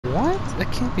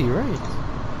That can't be right.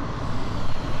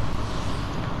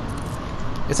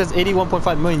 It says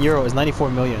 81.5 million euro is 94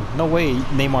 million. No way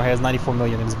Neymar has 94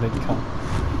 million in his bank account.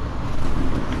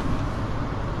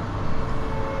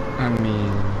 I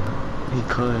mean, he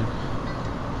could.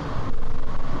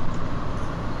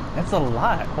 That's a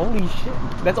lot. Holy shit.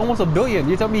 That's almost a billion.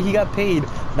 You're telling me he got paid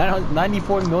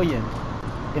 94 million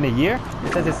in a year?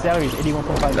 It says his salary is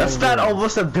 81.5 million. That's not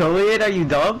almost a billion, are you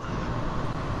dumb?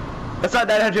 That's not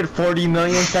 940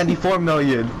 million, 94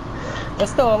 million.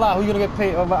 That's still a lot. Who's gonna get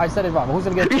paid? Oh, I said it wrong. Who's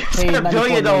gonna get paid 94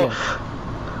 billion, million? though.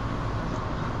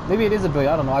 Maybe it is a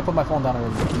billion. I don't know. I put my phone down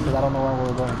already because I don't know where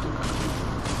we're going.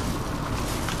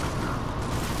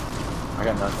 I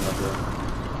got nothing up here.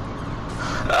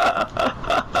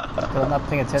 Because I'm not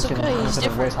paying attention okay, he's to the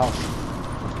voice house.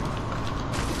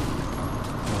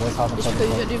 The voice house. Just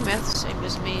because you do math the same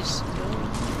as me.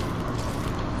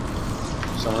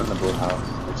 Someone in the blue house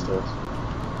next to us.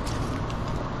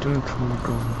 Dude, come on.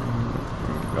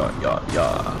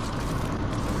 Yeah.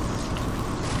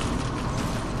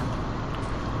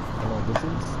 Hello,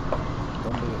 distance.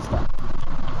 Don't do it. Stop.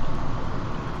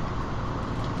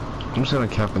 I'm just gonna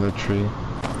cap in the tree. Oh,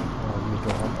 you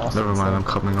go home. Austin, Never mind, I'm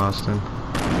coming, Austin.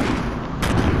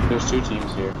 There's two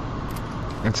teams here.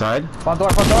 Inside? Front door.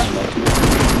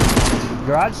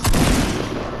 Garage?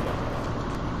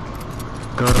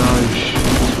 Garage.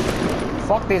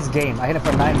 Fuck this game. I hit it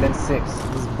for 9, then 6.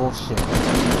 This is bullshit.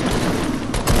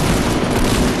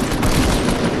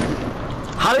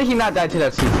 How did he not die to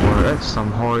that C4? That's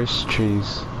some horse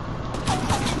cheese.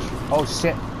 Oh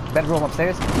shit. Bedroom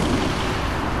upstairs?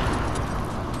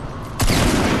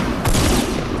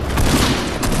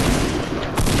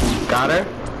 Got her.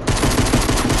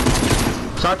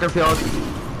 Soccer field.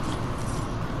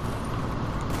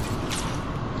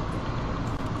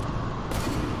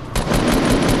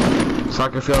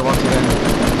 Soccer field once again.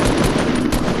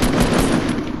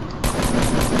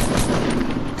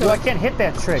 Dude, I can't hit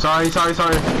that trick. Sorry.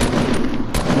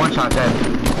 One shot dead.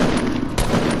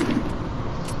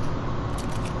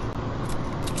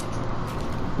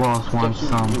 Lost one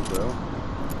some.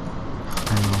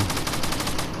 I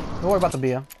know. Don't worry about the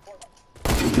BM.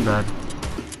 Too bad.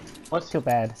 What's too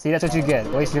bad? See, that's what you get.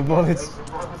 Waste your bullets.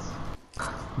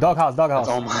 Doghouse. That's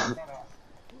all mine.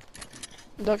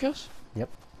 Doghouse? Yep.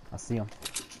 I see him.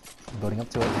 I'm building up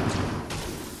to it.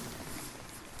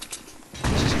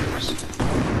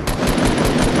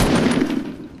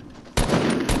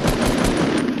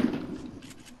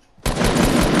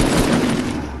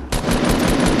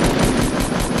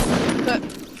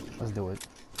 Let's do it.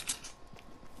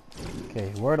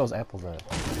 Okay, where are those apples at?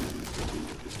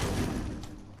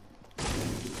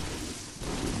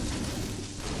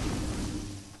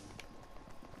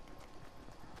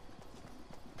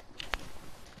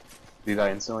 Do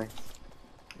that instantly?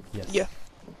 Yes. Yeah.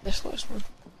 That's the last one.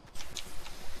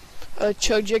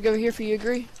 Chug jig over here for you,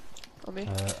 agree? On me.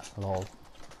 Lol.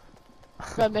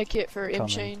 Gotta make it for M Coming.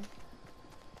 chain.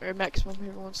 Or maximum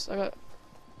here once. I got.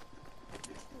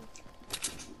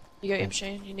 You got M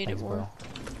chain, you need Thanks, it more. bro.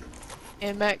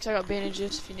 And Max, I got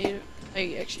bandages if you need it.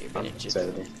 Hey, actually, your bandages. Okay,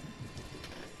 Are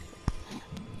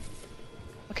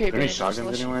there any bandages.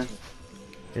 shotguns anywhere?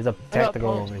 There's a got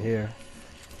tactical bombs. over here.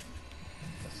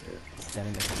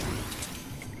 Standing there.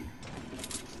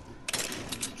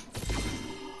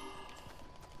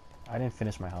 I didn't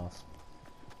finish my house.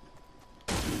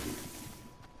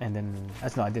 And then,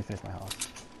 no, I did finish my house.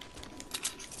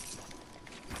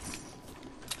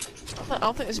 I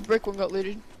don't think this brick one got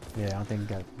looted. Yeah, I don't think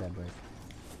I got that break.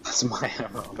 That's my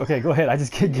ammo. Okay, go ahead. I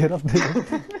just can't get up there.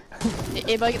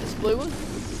 Anybody get this blue one?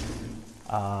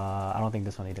 I don't think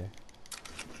this one either.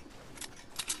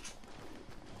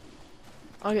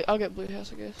 I'll get blue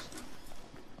house, I guess.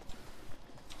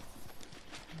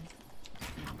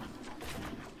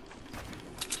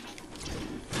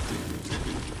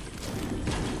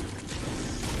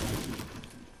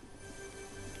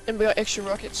 And we got extra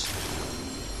rockets.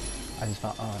 I just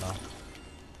found. Oh no.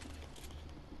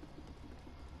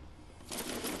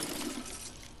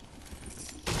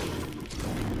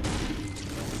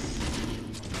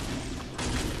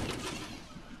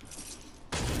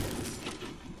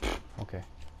 Okay.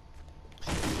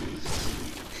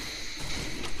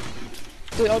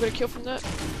 Do we all get a kill from that?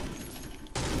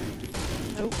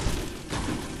 Nope.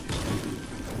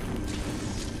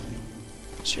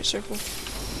 Straight circle.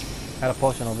 I got a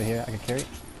potion over here. I can carry.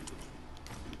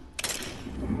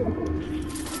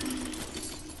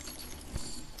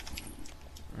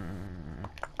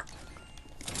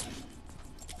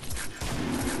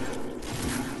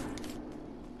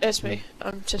 That's me.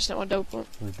 I'm testing out my dope one.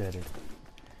 Who's dead?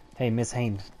 Hey, Miss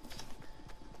Haynes.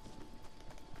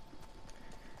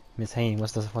 Miss Hain,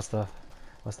 what's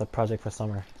the project for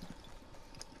summer?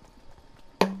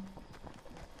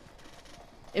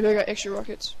 Anybody got extra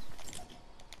rockets?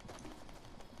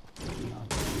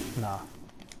 Nah.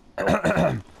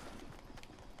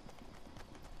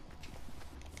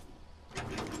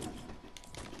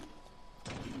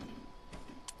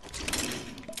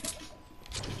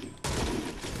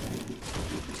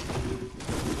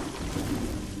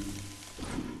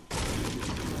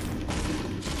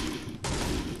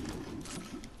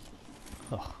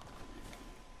 Ugh.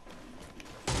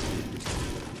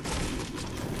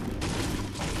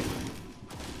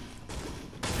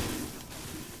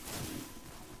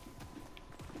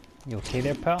 You okay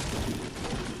there, pal?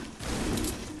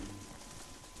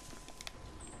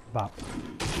 Bop.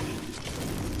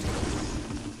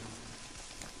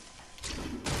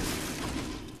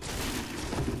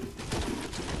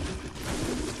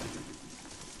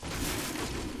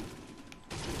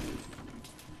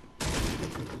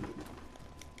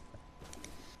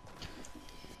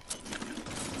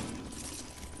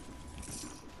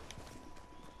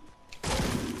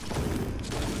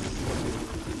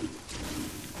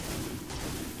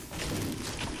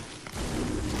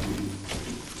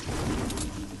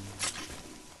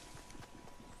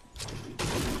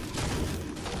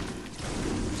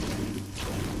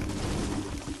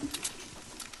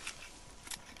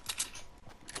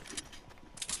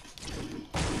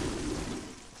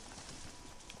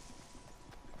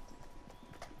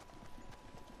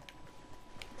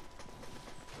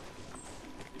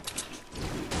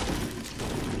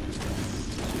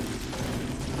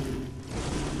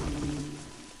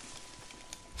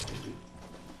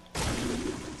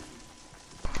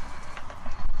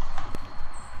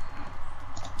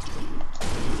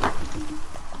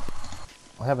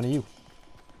 What happened to you?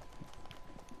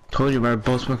 Told you,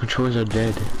 both my controllers are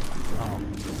dead. Oh.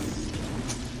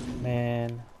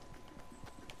 Man.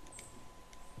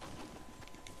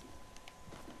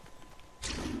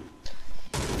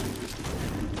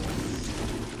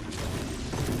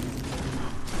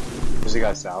 There's a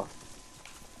guy south.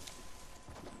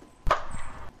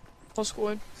 Whole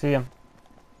squad. See him.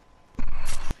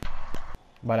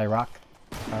 By that rock.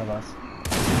 Front of us.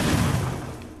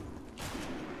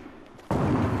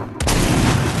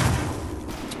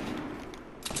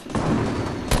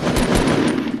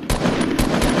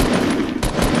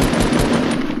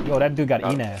 Yo, that dude got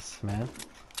Enas, man.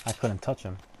 I couldn't touch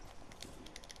him.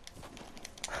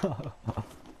 2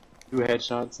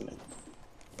 headshots and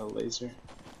a laser.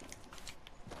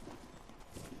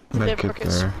 Medkit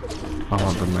rockets. there. I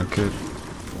want the medkit.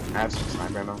 I have some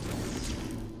sniper ammo.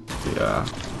 Yeah.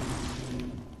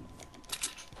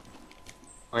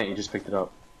 Wait, you just picked it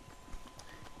up.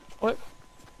 What?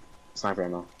 Sniper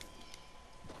ammo.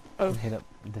 Oh, Hit up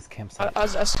this campsite. I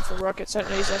was asking for rockets. I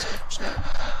didn't know he's asking for sniper.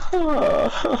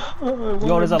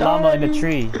 Yo, there's a llama in the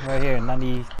tree right here.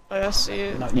 90. Oh, I see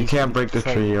it. No, You east- can't break the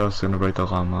straight. tree, or else you're gonna break the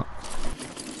llama.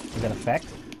 Is that a fact?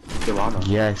 The llama.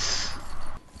 Yes.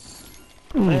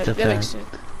 That, It's a that makes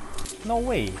fact. sense. No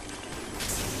way.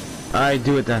 Alright,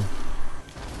 do it then.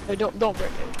 Hey, don't break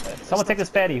it. That's Someone take this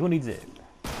fatty. Who needs it?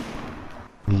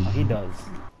 Oh, he does.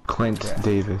 Clint Yeah.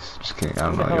 Davis. Just kidding, I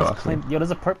Who don't the know hell your is last name. Clint? Yo,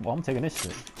 there's a purple. I'm taking this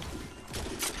shit.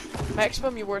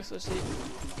 Maximum, you're worthless, dude.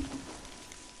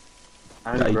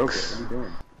 I already broke it. Yikes. What are you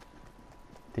doing?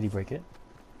 Did he break it?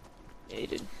 Yeah, you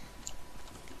did.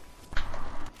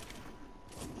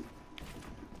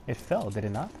 It fell, did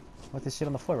it not? What's this shit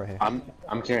on the floor right here?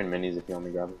 I'm carrying minis if you want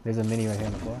me to grab it. There's a mini right here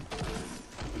on the floor.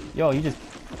 Yo, you just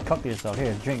cucked yourself.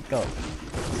 Here, drink, go.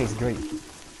 Tastes great.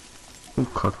 Who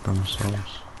cooked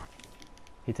themselves?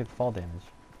 He took fall damage.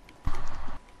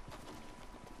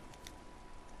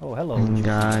 Oh, hello.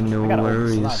 Got no I gotta open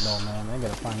worries. slot though, man. I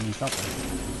gotta find me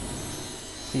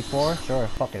something. C4? Sure,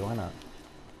 fuck it, why not?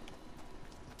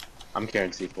 I'm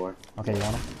carrying C4. Okay, you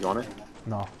want it? You want it?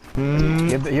 No. Hmm.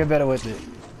 You're better with it.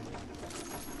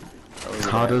 Oh, is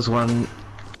it How there? does one...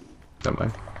 Never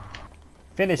mind.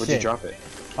 Finish Where'd you it. drop it?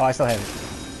 Oh, I still have it.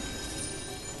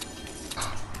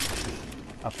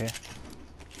 Up here.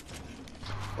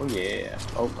 Oh yeah.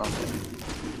 Oh,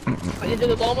 okay. Did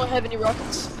the llama have any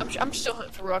rockets? I'm still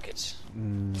hunting for rockets.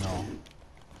 No.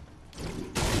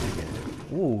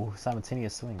 Ooh,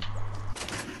 simultaneous swing.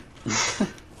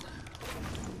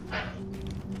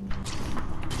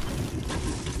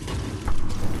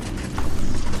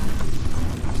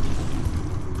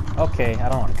 Okay, I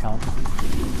don't want to count.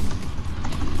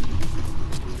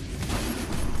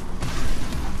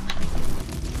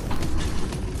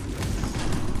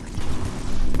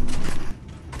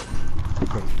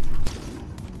 Great.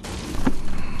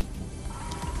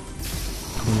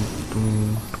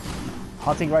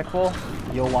 hunting rifle,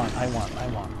 I want.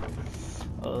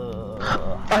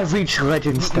 I've reached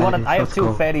legend You status. wanna, I have Let's two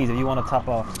go. fatties if you want to top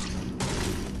off.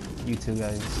 You two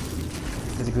guys.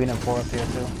 There's a green M4 up here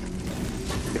too.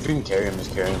 If you can carry him,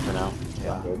 just carry him for now.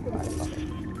 Yeah. I'm good. Alright, fuck it.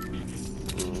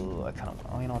 Ooh, I kind of.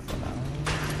 Oh, you know what? For now.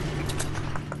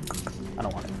 I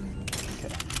don't want it.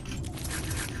 Okay.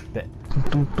 Bet.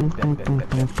 Bet.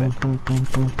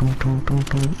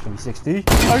 360.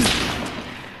 Ay!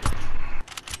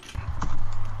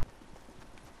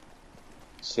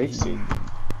 60.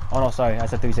 Oh no, sorry. I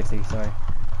said 360. Sorry.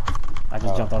 I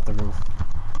just jumped off the roof.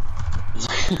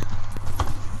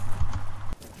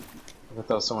 I thought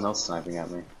that was someone else sniping at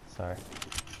me. Sorry.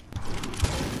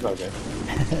 Okay.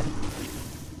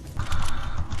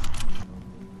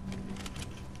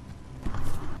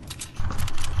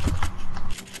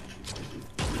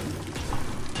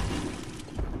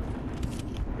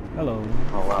 Hello.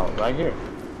 Oh wow, right here.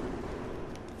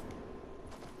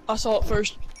 I saw it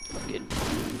first. Fucking.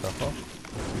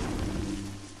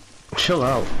 Chill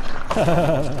out. I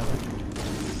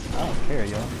don't care,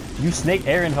 yo. You snake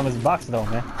Aaron from his box though,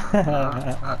 man.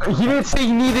 You didn't say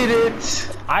you needed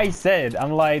it. I said,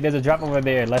 I'm like, there's a drop over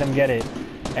there, let him get it.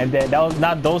 And that was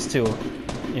not those two.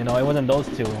 You know, it wasn't those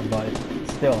two, but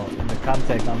still, in the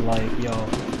context, I'm like, yo,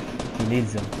 he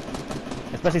needs them.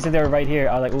 Especially since they were right here,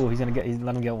 I was like, ooh, let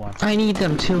him get one. I need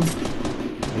them too. Do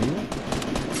you?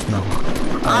 No.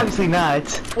 Obviously not.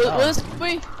 What is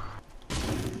we?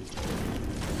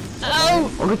 Ow!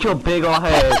 Look at your big ol'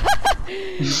 head.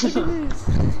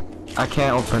 I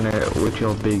can't open it with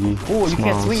your biggie. Ooh, you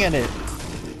can't swing at it.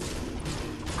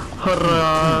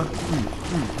 Hurrah!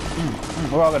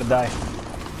 We're all gonna die.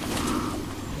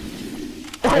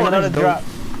 There's another drop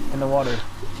in the water.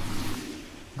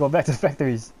 Go back to the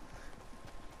factories.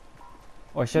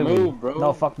 Or should we? Move, bro.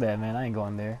 No, fuck that, man. I ain't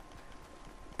going there.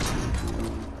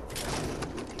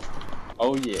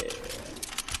 Oh yeah.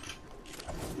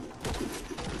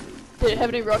 Did it have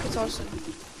any rockets, Austin?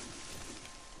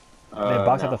 They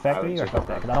box no, at the factory or check fuck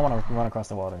that? Cause I don't want to run across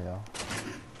the water, yo.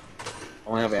 I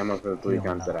only have ammo for the 3 You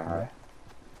don't guns know, that I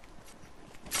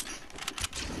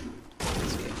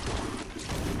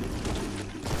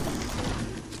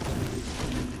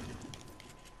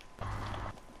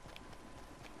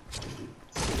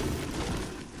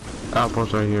have.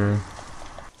 Apples right here.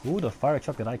 Ooh, the fire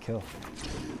truck that I kill.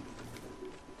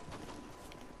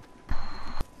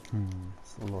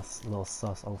 It's a little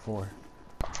sus 04.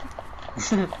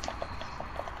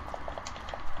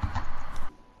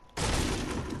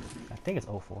 I think it's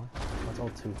 04. Oh,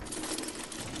 it's 02.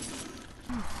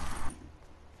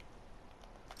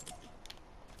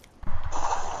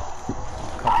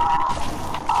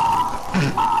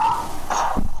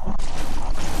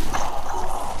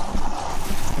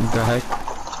 What the heck?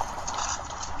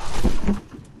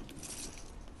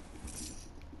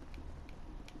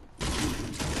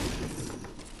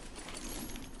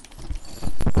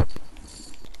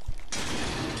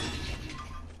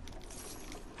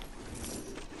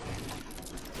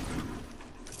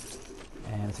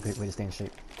 And it's a great way to stay in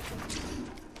shape.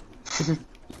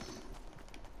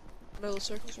 Middle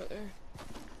circles right there.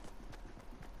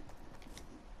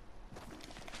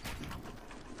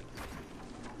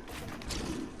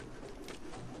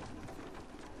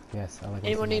 Yes, I like.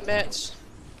 Anyone need mats?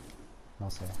 No,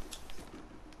 sir.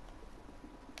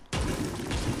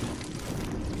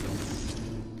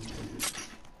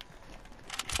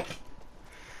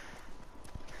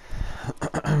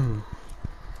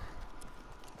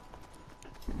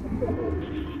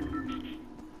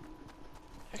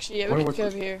 Actually, yeah, we can go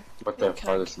over here. What the Okay.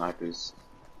 farthest snipers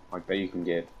like that you can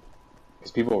get?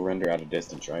 Because people render at a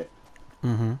distance, right?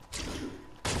 Mm-hmm.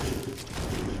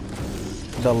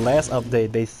 The last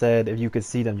update, they said if you could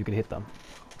see them, you could hit them.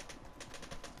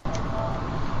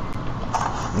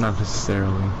 Not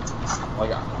necessarily.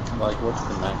 Like what's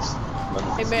the next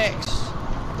limit? Hey Max,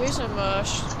 there's some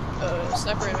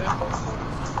sniper ammo.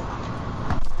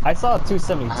 I saw a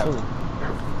 272.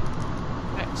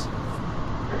 Max.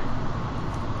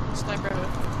 Sniper ammo.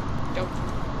 Dope.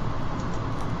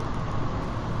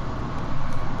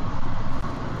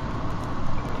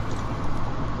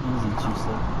 Easy,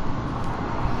 Chusa.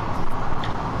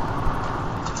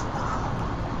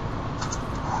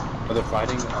 Are they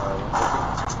fighting?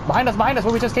 Behind us,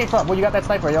 where we just came from. Where you got that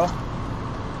sniper, yo?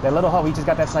 That little hut, we just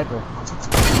got that sniper.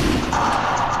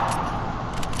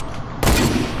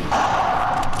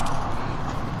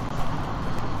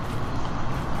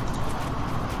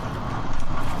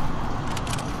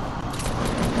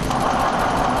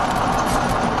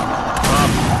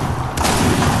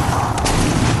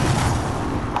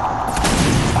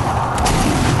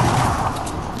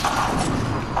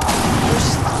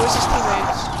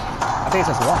 think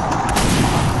it's just one.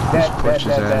 Dead.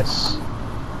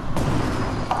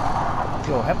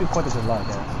 Yo, happy 4th of July,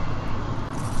 guys.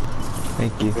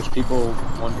 Thank you. There's people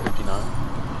 159.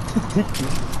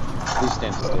 Please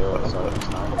stand still. So it's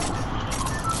not.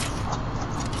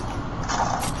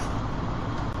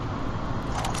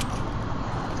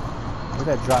 Look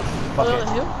at that drop. Fuck On it.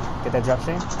 the hill? Get that drop,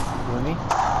 Shane. You and me?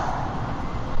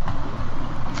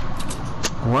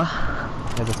 What?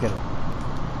 Yeah, let's get it.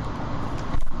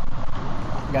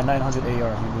 You got 900 AR. You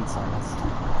need some. That's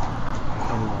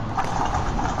only one.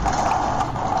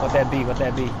 What that be? What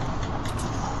that be?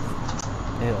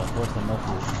 Ew, worse than no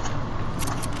food.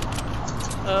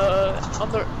 On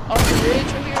the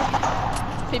ridge right here.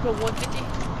 People 150.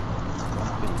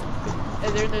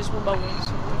 And then there's one by one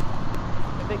somewhere.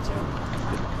 A big zero.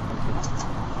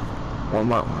 One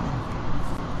by one.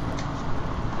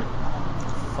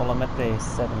 Solamente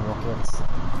 7 rockets.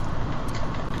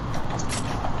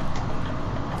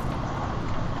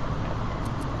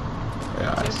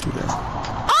 Yeah, I see that.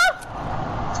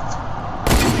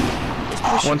 Just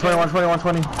push 120, 120,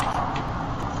 120.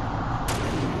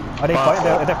 Are they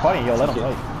fighting? They're fighting. Yo, let them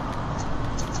fight.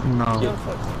 No, Yeah,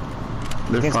 fuck.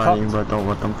 they're Against fighting, cops. but don't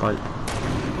let them fight.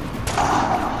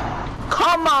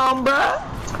 Come on, bruh!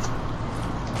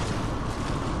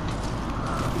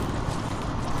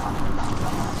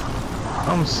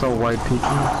 I'm so white peaking.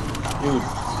 Dude.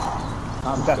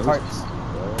 You got hearts.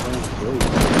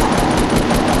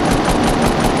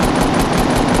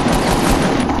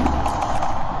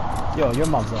 Yo, your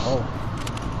mom's a hoe.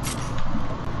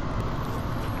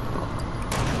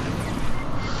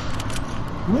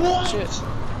 What? Shit.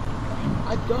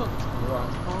 I dunked.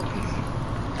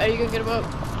 Hey, you gonna get him up?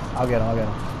 I'll get him.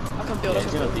 I'll come build Yeah, up.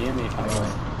 he's gonna DM me if I go.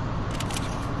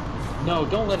 No,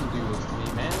 don't let him do this to me,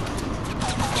 man.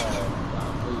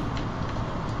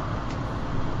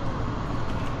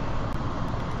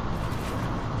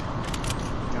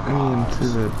 A to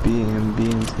the B and B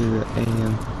into the A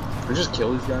and... Or just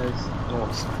kill these guys. I don't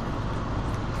want to sign.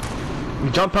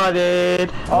 Jump on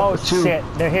it! Oh Two. shit,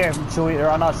 they're here, Chewie. They're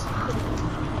on us.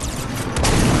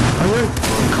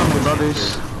 Come with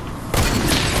others.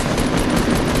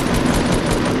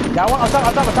 Got one on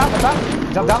top.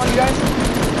 Jump down on you guys.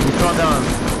 You fell down.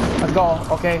 Let's go.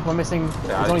 Okay, we're missing.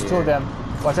 There's only 2 of them.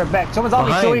 Watch our back. Someone's on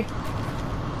Behind. me, Chewie.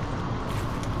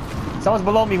 Someone's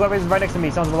below me. Whoever is right next to me.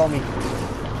 Someone's below me.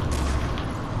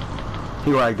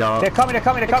 He lagged out. They're coming. They're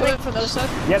coming from the other side.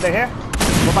 Yeah, they're here.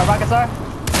 Where my rockets are.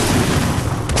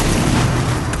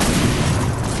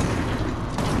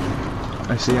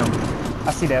 I see him.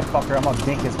 I see that fucker. I'm gonna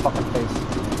dink his fucking face.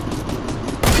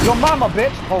 Yo, mama,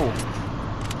 bitch. Oh.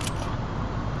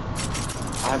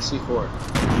 I have C4.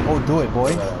 Oh, do it,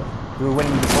 boy. We were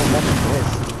winning this whole moment for this.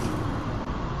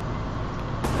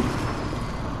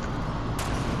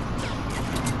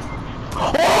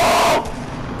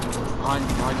 Behind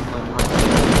you.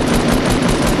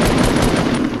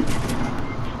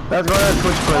 Let's go ahead,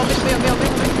 push. Oh, me.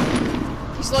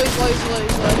 He's low.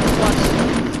 Watch.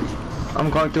 I'm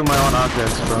going through my own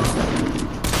objects, bro.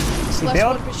 He's He left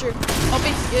bailed? one for sure. Oh, me.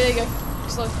 Yeah, there you go.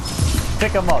 He's low.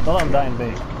 Pick him up. Don't let him die in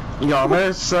vain. Yo, I'm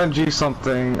gonna send you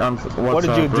something on WhatsApp. What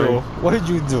did you do? right? What did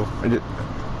you do?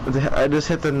 I just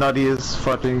hit the nuttiest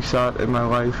fucking shot in my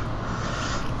life.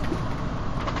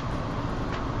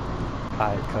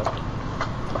 Alright, cut.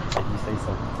 If you say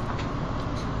so.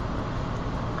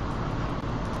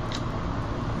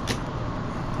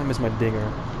 I miss my digger.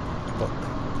 Fuck.